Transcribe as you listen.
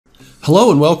Hello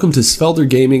and welcome to Svelder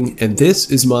Gaming, and this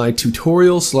is my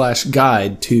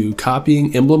tutorial/guide to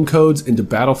copying emblem codes into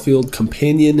Battlefield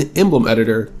Companion Emblem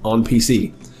Editor on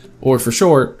PC, or for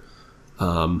short,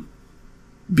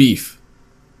 BEEF.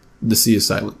 The C is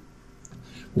silent.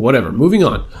 Whatever, moving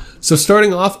on. So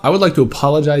starting off, I would like to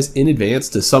apologize in advance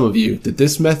to some of you that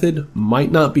this method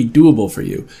might not be doable for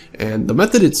you, and the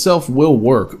method itself will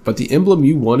work, but the emblem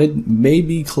you wanted may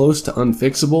be close to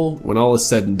unfixable when all is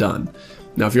said and done.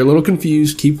 Now if you're a little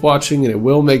confused, keep watching and it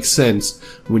will make sense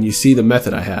when you see the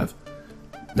method I have.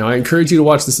 Now I encourage you to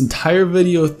watch this entire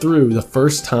video through the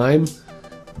first time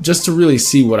just to really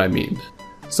see what I mean.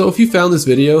 So if you found this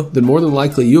video, then more than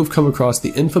likely you have come across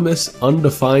the infamous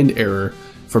undefined error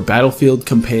for Battlefield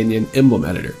Companion Emblem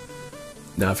Editor.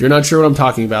 Now if you're not sure what I'm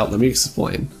talking about, let me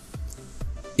explain.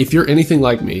 If you're anything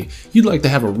like me, you'd like to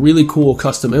have a really cool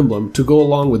custom emblem to go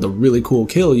along with the really cool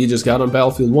kill you just got on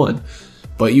Battlefield 1.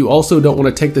 But you also don't want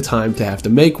to take the time to have to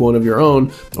make one of your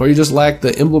own, or you just lack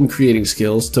the emblem creating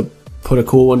skills to put a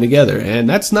cool one together, and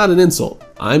that's not an insult.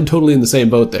 I'm totally in the same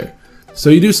boat there.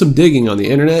 So you do some digging on the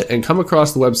internet and come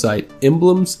across the website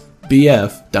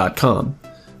emblemsbf.com,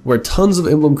 where tons of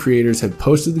emblem creators have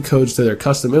posted the codes to their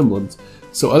custom emblems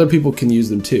so other people can use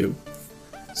them too.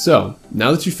 So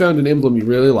now that you found an emblem you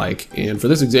really like, and for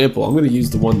this example I'm going to use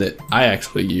the one that I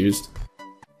actually used,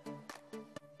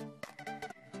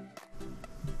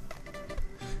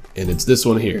 and it's this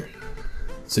one here.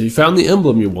 So you found the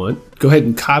emblem you want, go ahead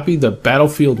and copy the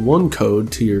Battlefield 1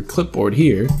 code to your clipboard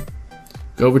here,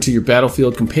 go over to your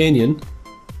Battlefield Companion,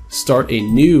 start a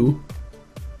new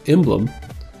emblem,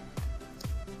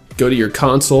 go to your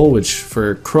console, which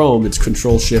for Chrome it's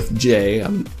Control-Shift-J,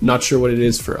 I'm not sure what it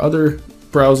is for other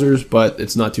browsers, but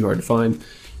it's not too hard to find.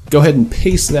 Go ahead and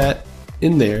paste that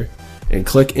in there and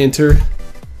click enter,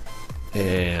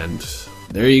 and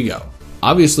there you go.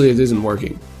 Obviously it isn't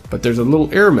working, but there's a little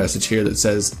error message here that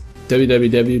says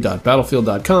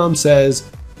www.battlefield.com says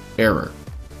error.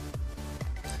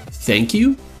 Thank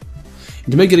you.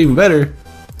 And to make it even better,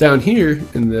 down here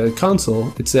in the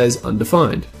console it says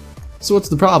undefined. So what's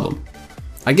the problem?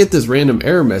 I get this random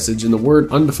error message and the word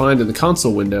undefined in the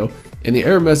console window, and the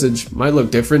error message might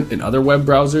look different in other web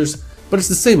browsers, but it's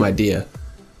the same idea.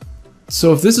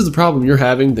 So if this is the problem you're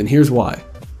having, then here's why.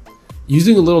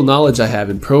 Using a little knowledge I have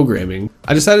in programming,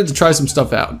 I decided to try some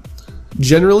stuff out.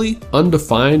 Generally,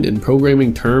 undefined in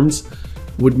programming terms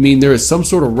would mean there is some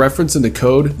sort of reference in the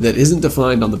code that isn't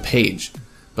defined on the page.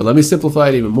 But let me simplify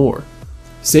it even more.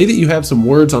 Say that you have some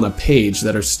words on a page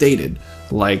that are stated,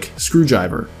 like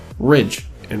screwdriver, wrench,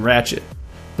 and ratchet.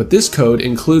 But this code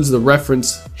includes the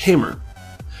reference hammer.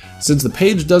 Since the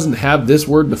page doesn't have this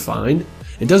word defined,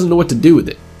 it doesn't know what to do with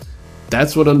it.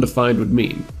 That's what undefined would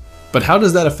mean. But how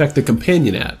does that affect the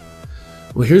companion app?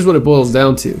 Well, here's what it boils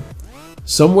down to.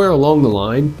 Somewhere along the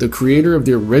line, the creator of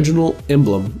the original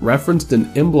emblem referenced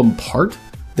an emblem part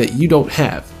that you don't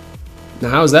have.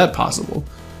 Now how is that possible?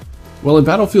 Well, in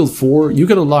Battlefield 4, you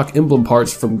can unlock emblem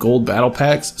parts from gold battle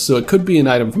packs, so it could be an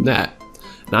item from that.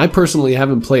 Now I personally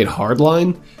haven't played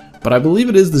Hardline, but I believe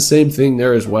it is the same thing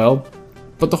there as well.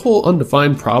 But the whole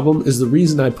undefined problem is the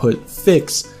reason I put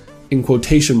fix in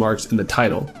quotation marks in the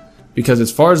title. Because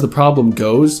as far as the problem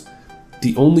goes,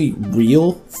 the only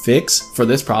real fix for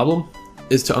this problem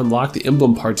is to unlock the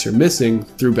emblem parts you're missing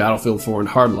through Battlefield 4 and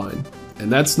Hardline, and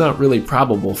that's not really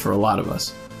probable for a lot of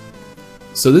us.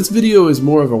 So this video is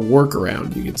more of a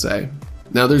workaround, you could say.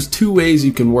 Now there's two ways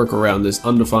you can work around this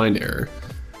undefined error.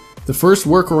 The first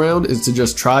workaround is to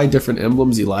just try different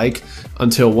emblems you like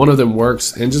until one of them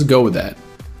works and just go with that.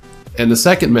 And the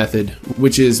second method,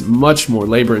 which is much more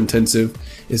labor intensive,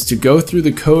 is to go through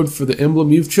the code for the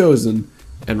emblem you've chosen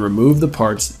and remove the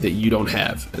parts that you don't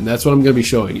have. And that's what I'm going to be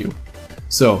showing you.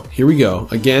 So here we go.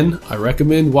 Again, I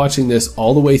recommend watching this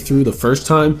all the way through the first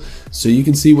time so you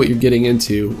can see what you're getting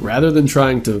into rather than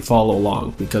trying to follow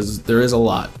along, because there is a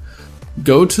lot.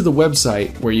 Go to the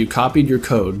website where you copied your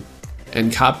code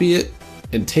and copy it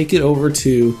and take it over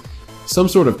to some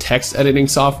sort of text editing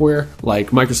software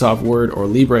like Microsoft Word or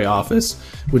LibreOffice,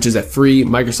 which is a free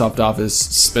Microsoft Office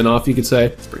spin-off, you could say.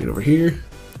 Let's bring it over here.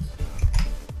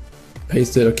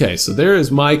 Paste it. Okay, so there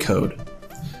is my code.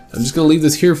 I'm just going to leave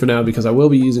this here for now because I will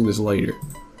be using this later.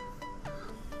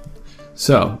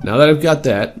 So now that I've got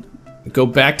that, go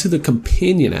back to the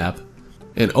companion app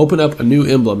and open up a new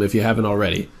emblem if you haven't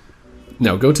already.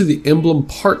 Now go to the emblem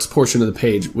parts portion of the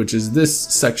page, which is this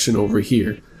section over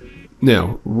here.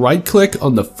 Now right click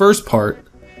on the first part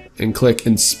and click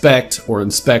inspect or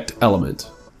inspect element.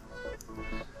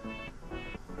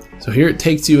 So here it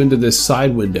takes you into this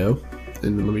side window,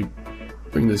 and let me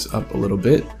bring this up a little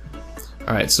bit.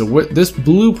 Alright, so what this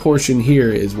blue portion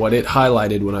here is what it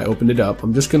highlighted when I opened it up.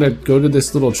 I'm just gonna go to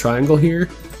this little triangle here,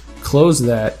 close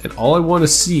that, and all I want to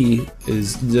see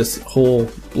is this whole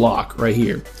block right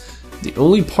here. The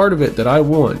only part of it that I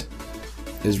want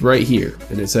is right here,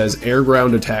 and it says air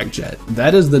ground attack jet.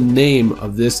 That is the name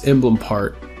of this emblem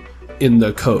part in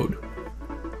the code.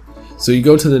 So you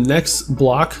go to the next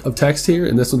block of text here,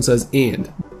 and this one says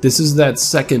and. This is that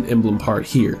second emblem part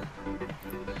here.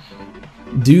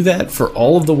 Do that for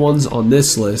all of the ones on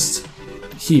this list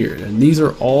here, and these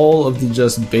are all of the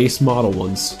just base model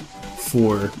ones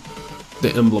for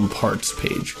the emblem parts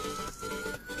page.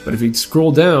 But if you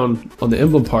scroll down on the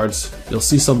emblem parts, you'll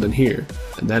see something here,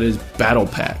 and that is battle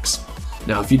packs.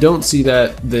 Now if you don't see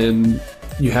that, then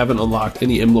you haven't unlocked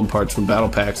any emblem parts from battle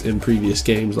packs in previous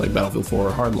games like Battlefield 4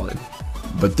 or Hardline.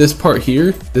 But this part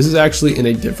here, this is actually in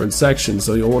a different section,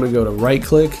 so you'll want to go to right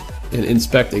click and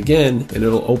inspect again, and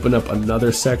it'll open up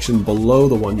another section below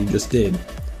the one you just did.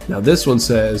 Now this one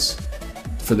says,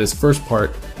 for this first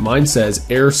part, mine says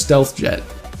air stealth jet.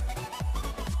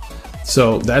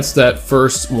 So that's that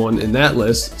first one in that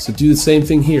list. So do the same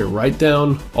thing here, write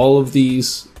down all of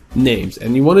these names,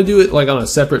 and you want to do it like on a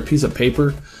separate piece of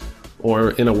paper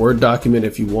or in a Word document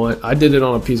if you want. I did it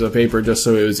on a piece of paper just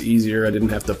so it was easier. I didn't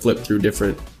have to flip through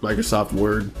different Microsoft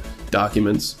Word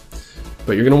documents.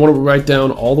 But you're going to want to write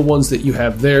down all the ones that you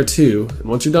have there too. And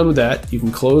once you're done with that, you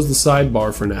can close the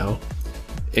sidebar for now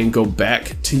and go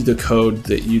back to the code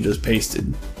that you just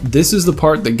pasted. This is the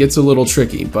part that gets a little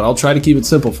tricky, but I'll try to keep it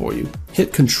simple for you.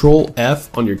 Hit Control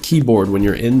F on your keyboard when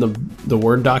you're in the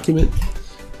Word document,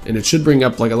 and it should bring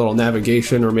up like a little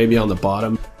navigation, or maybe on the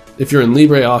bottom. If you're in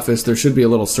LibreOffice, there should be a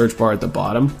little search bar at the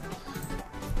bottom.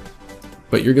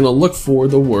 But you're going to look for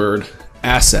the word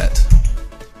asset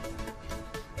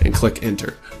and click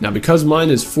enter. Now because mine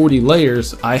is 40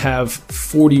 layers, I have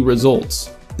 40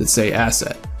 results that say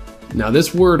asset. Now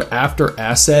this word after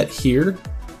asset here,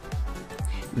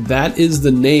 that is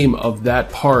the name of that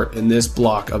part in this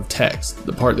block of text,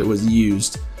 the part that was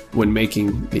used when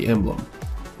making the emblem.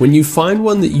 When you find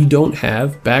one that you don't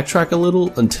have, backtrack a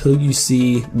little until you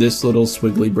see this little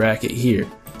squiggly bracket here.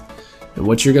 And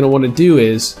what you're going to want to do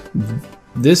is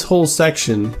this whole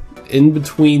section in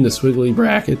between the squiggly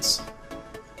brackets,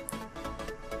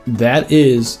 that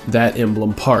is that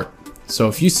emblem part. So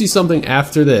if you see something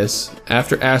after this,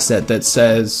 after asset, that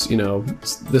says, you know,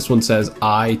 this one says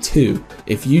I2,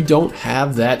 if you don't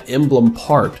have that emblem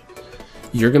part,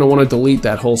 you're going to want to delete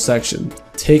that whole section.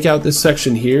 Take out this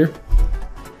section here,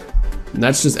 and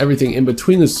that's just everything in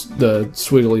between the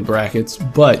squiggly brackets,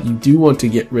 but you do want to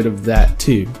get rid of that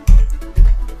too.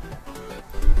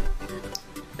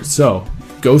 So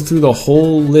go through the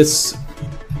whole list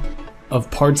of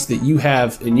parts that you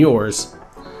have in yours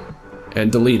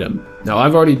and delete them. Now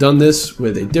I've already done this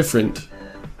with a different,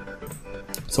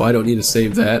 so I don't need to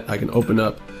save that. I can open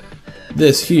up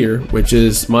this here, which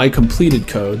is my completed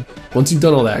code. Once you've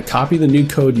done all that, copy the new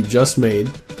code you just made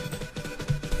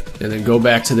and then go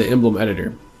back to the emblem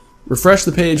editor. Refresh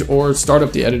the page or start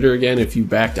up the editor again if you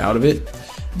backed out of it.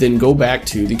 Then go back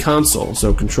to the console,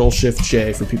 so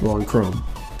Control-Shift-J for people on Chrome.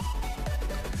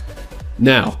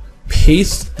 Now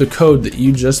paste the code that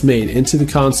you just made into the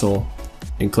console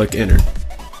and click enter.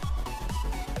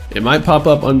 It might pop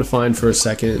up undefined for a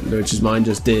second, which is mine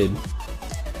just did,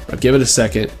 but give it a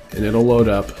second and it'll load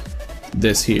up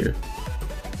this here.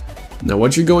 Now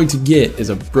what you're going to get is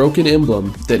a broken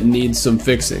emblem that needs some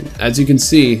fixing. As you can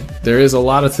see, there is a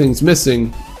lot of things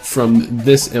missing from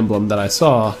this emblem that I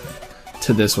saw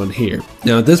to this one here.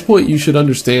 Now at this point you should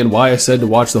understand why I said to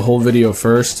watch the whole video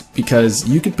first, because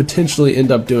you could potentially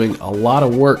end up doing a lot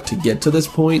of work to get to this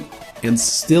point and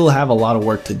still have a lot of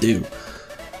work to do.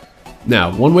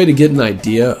 Now, one way to get an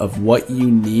idea of what you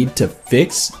need to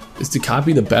fix is to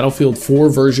copy the Battlefield 4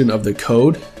 version of the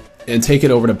code and take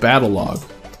it over to Battlelog.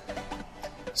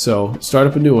 So start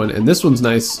up a new one, and this one's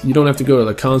nice. You don't have to go to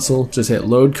the console, just hit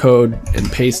load code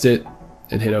and paste it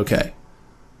and hit OK.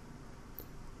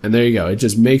 And there you go, it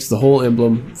just makes the whole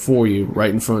emblem for you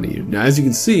right in front of you. Now as you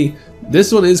can see,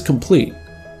 this one is complete.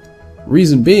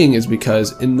 Reason being is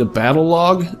because in the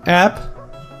Battlelog app,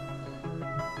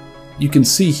 you can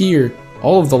see here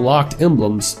all of the locked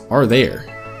emblems are there,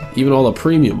 even all the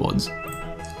premium ones.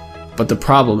 But the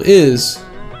problem is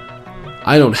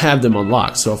I don't have them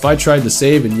unlocked, so if I tried to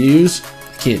save and use,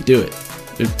 I can't do it.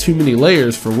 There's too many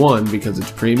layers for one because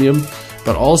it's premium,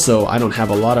 but also I don't have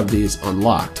a lot of these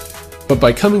unlocked. But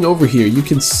by coming over here, you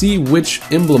can see which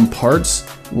emblem parts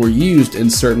were used in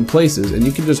certain places, and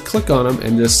you can just click on them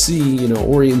and just see, you know,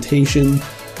 orientation,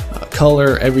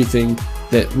 color, everything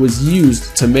that was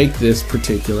used to make this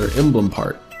particular emblem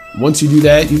part. Once you do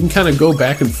that, you can kind of go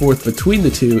back and forth between the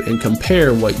two and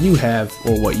compare what you have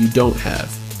or what you don't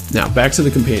have. Now back to the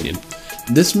companion.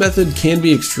 This method can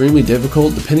be extremely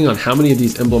difficult depending on how many of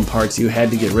these emblem parts you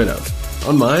had to get rid of.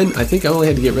 On mine, I think I only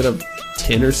had to get rid of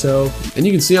 10 or so, and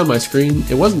you can see on my screen,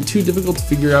 it wasn't too difficult to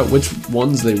figure out which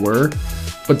ones they were,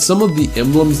 but some of the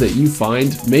emblems that you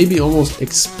find may be almost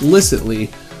explicitly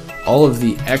all of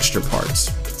the extra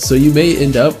parts. So you may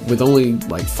end up with only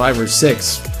like 5 or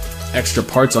 6 extra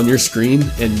parts on your screen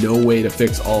and no way to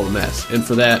fix all the mess. And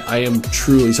for that, I am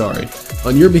truly sorry.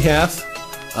 On your behalf,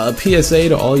 a PSA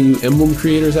to all you emblem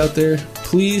creators out there,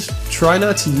 please try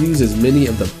not to use as many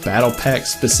of the battle pack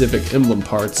specific emblem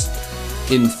parts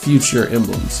in future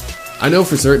emblems. I know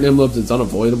for certain emblems it's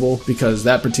unavoidable because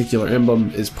that particular emblem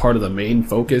is part of the main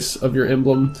focus of your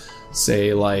emblem.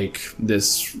 Say like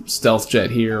this stealth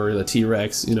jet here or the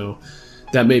T-Rex, you know,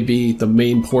 that may be the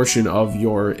main portion of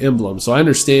your emblem. So I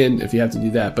understand if you have to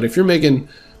do that, but if you're making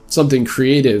something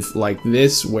creative like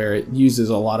this where it uses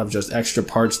a lot of just extra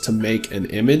parts to make an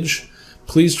image,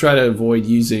 please try to avoid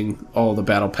using all the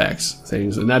battle packs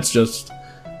things, and that's just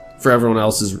for everyone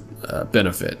else's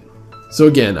benefit. So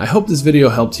again, I hope this video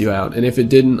helped you out, and if it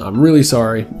didn't, I'm really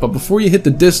sorry, but before you hit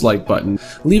the dislike button,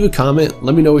 leave a comment,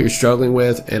 let me know what you're struggling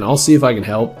with, and I'll see if I can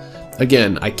help.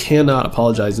 Again, I cannot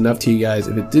apologize enough to you guys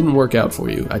if it didn't work out for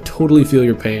you. I totally feel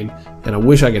your pain, and I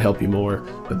wish I could help you more,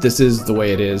 but this is the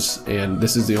way it is, and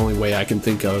this is the only way I can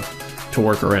think of to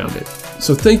work around it.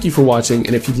 So thank you for watching,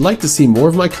 and if you'd like to see more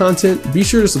of my content, be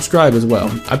sure to subscribe as well.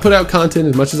 I put out content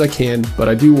as much as I can, but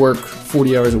I do work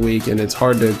 40 hours a week, and it's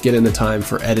hard to get in the time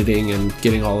for editing and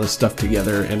getting all this stuff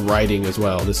together and writing as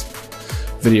well. This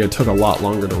video took a lot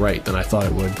longer to write than I thought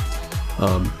it would.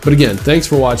 But again, thanks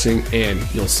for watching, and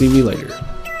you'll see me later.